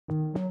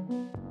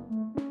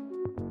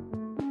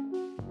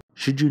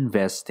Should you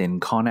invest in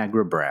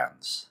Conagra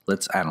Brands?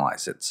 Let's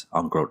analyze it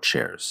on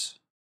GrowthShares.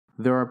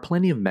 There are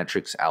plenty of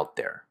metrics out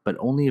there, but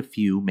only a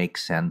few make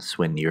sense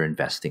when you're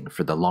investing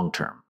for the long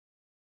term.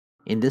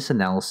 In this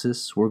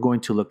analysis, we're going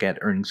to look at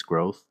earnings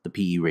growth, the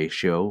PE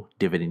ratio,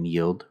 dividend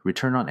yield,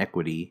 return on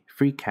equity,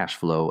 free cash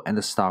flow, and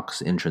the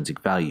stock's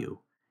intrinsic value.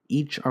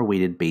 Each are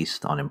weighted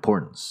based on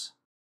importance.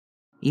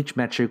 Each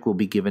metric will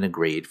be given a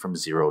grade from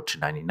 0 to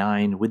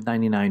 99, with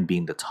 99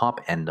 being the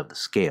top end of the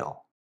scale.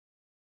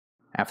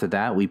 After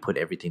that, we put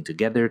everything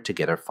together to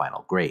get our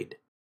final grade.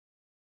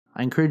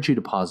 I encourage you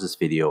to pause this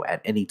video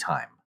at any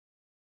time.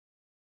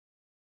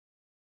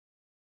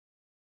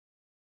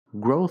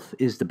 Growth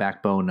is the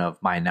backbone of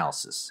my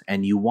analysis,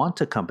 and you want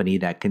a company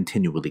that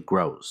continually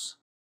grows.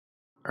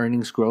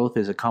 Earnings growth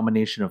is a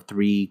combination of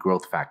three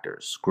growth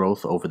factors: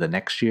 growth over the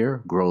next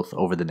year, growth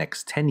over the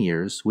next 10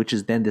 years, which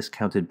is then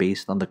discounted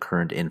based on the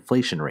current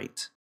inflation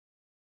rate.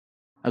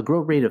 A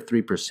growth rate of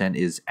 3%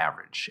 is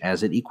average,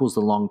 as it equals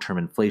the long-term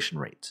inflation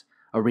rate.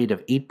 A rate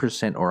of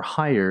 8% or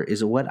higher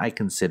is what I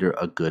consider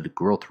a good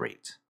growth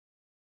rate.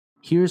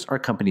 Here's our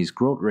company's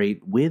growth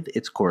rate with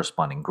its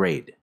corresponding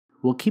grade.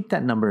 We'll keep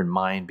that number in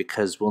mind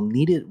because we'll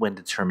need it when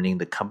determining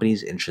the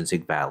company's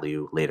intrinsic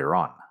value later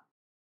on.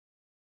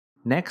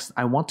 Next,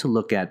 I want to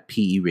look at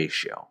PE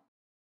ratio.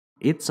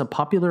 It's a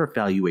popular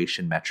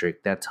valuation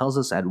metric that tells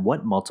us at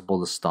what multiple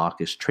the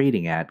stock is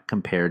trading at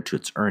compared to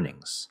its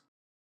earnings.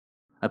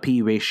 A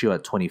PE ratio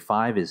at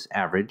 25 is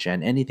average,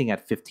 and anything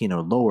at 15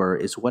 or lower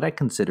is what I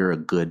consider a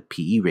good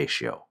PE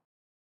ratio.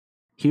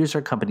 Here's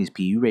our company's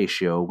PE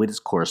ratio with its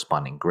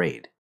corresponding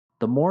grade.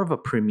 The more of a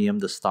premium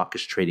the stock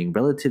is trading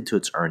relative to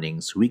its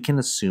earnings, we can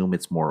assume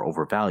it's more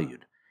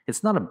overvalued.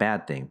 It's not a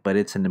bad thing, but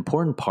it's an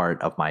important part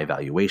of my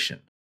evaluation.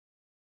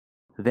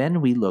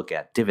 Then we look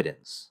at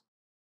dividends.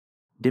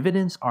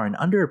 Dividends are an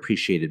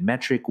underappreciated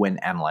metric when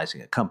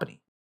analyzing a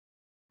company.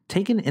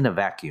 Taken in a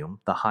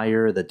vacuum, the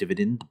higher the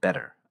dividend, the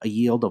better. A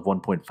yield of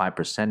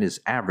 1.5% is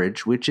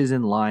average, which is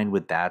in line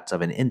with that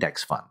of an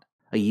index fund.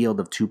 A yield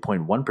of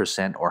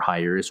 2.1% or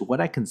higher is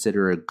what I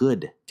consider a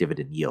good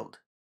dividend yield.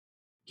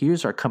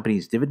 Here's our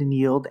company's dividend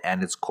yield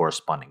and its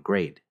corresponding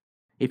grade.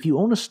 If you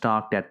own a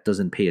stock that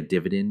doesn't pay a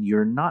dividend,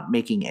 you're not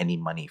making any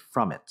money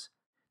from it.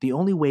 The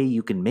only way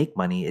you can make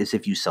money is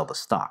if you sell the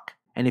stock.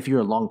 And if you're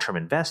a long-term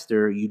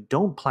investor, you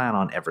don't plan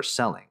on ever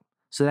selling.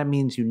 So that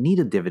means you need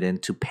a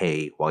dividend to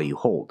pay while you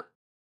hold.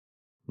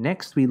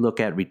 Next, we look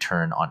at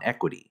return on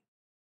equity.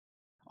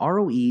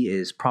 ROE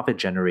is profit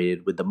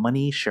generated with the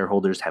money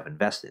shareholders have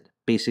invested,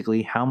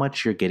 basically how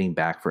much you're getting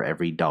back for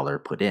every dollar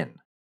put in.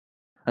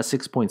 A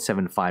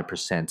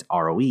 6.75%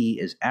 ROE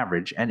is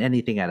average, and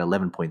anything at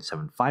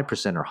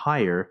 11.75% or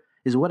higher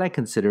is what I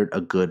considered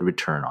a good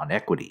return on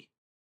equity.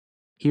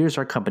 Here's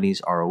our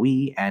company's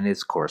ROE and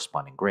its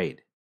corresponding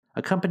grade.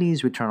 A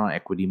company's return on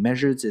equity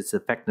measures its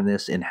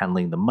effectiveness in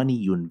handling the money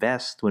you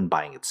invest when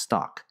buying its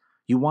stock.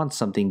 You want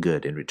something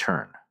good in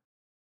return.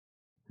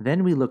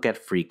 Then we look at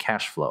free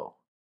cash flow.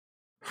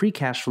 Free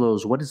cash flow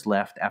is what is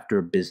left after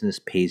a business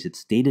pays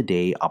its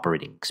day-to-day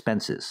operating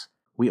expenses.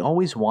 We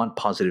always want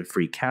positive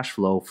free cash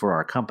flow for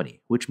our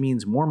company, which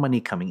means more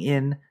money coming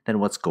in than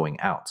what's going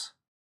out.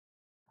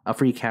 A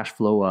free cash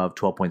flow of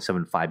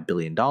 $12.75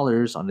 billion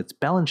on its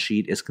balance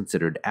sheet is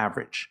considered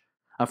average.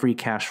 A free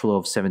cash flow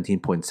of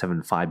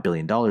 $17.75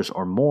 billion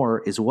or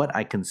more is what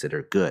I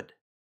consider good.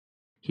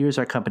 Here's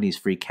our company's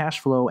free cash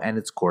flow and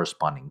its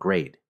corresponding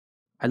grade.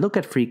 I look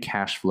at free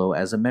cash flow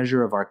as a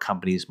measure of our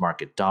company's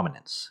market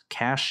dominance.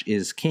 Cash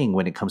is king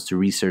when it comes to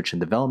research and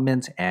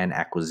development and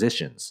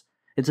acquisitions.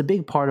 It's a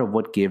big part of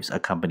what gives a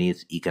company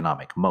its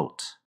economic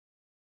moat.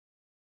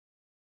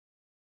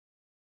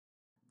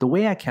 The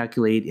way I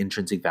calculate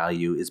intrinsic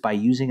value is by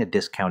using a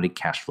discounted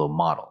cash flow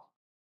model.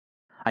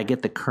 I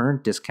get the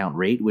current discount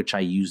rate, which I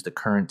use the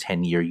current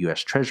 10-year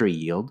US Treasury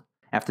yield.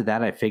 After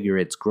that, I figure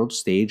its growth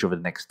stage over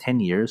the next 10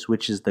 years,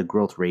 which is the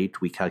growth rate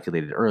we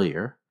calculated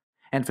earlier.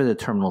 And for the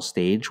terminal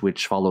stage,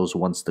 which follows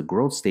once the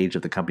growth stage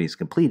of the company is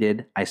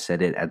completed, I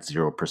set it at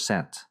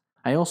 0%.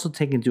 I also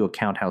take into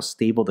account how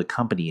stable the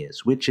company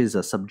is, which is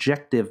a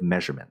subjective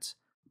measurement.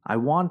 I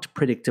want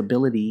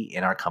predictability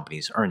in our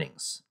company's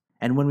earnings.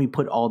 And when we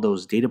put all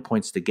those data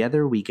points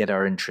together, we get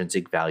our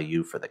intrinsic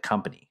value for the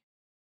company.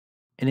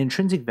 An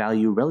intrinsic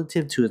value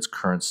relative to its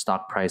current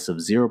stock price of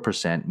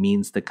 0%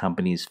 means the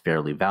company is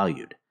fairly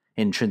valued.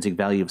 Intrinsic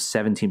value of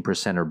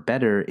 17% or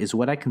better is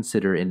what I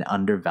consider an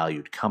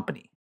undervalued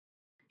company.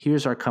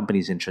 Here's our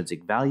company's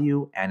intrinsic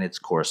value and its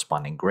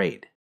corresponding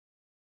grade.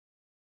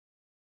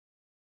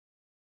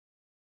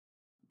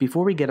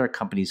 Before we get our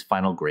company's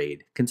final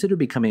grade, consider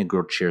becoming a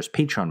GrowthShares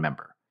Patreon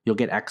member. You'll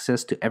get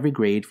access to every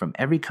grade from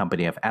every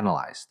company I've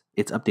analyzed.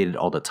 It's updated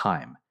all the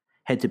time.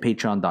 Head to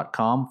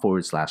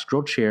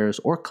patreon.com/GrowthShares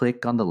or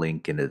click on the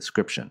link in the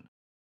description.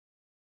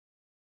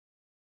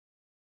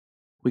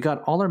 We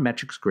got all our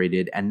metrics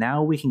graded, and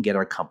now we can get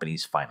our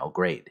company's final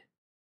grade.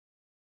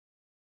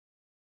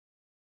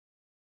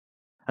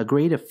 A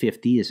grade of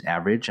 50 is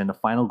average, and a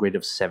final grade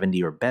of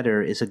 70 or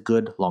better is a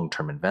good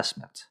long-term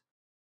investment.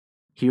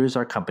 Here's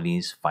our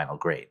company's final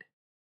grade.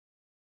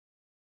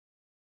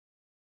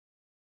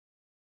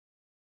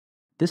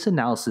 This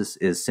analysis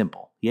is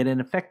simple, yet an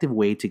effective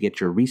way to get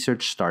your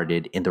research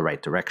started in the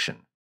right direction.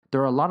 There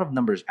are a lot of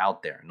numbers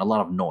out there and a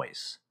lot of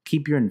noise.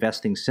 Keep your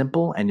investing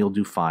simple and you'll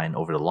do fine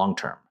over the long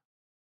term.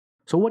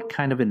 So what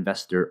kind of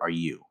investor are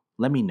you?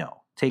 Let me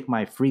know. Take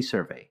my free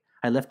survey.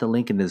 I left a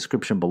link in the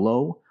description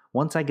below.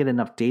 Once I get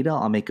enough data,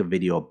 I'll make a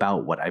video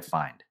about what I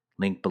find.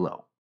 Link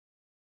below.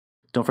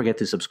 Don't forget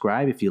to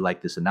subscribe if you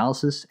like this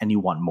analysis and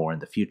you want more in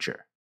the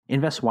future.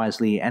 Invest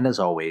wisely, and as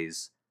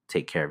always,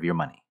 take care of your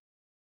money.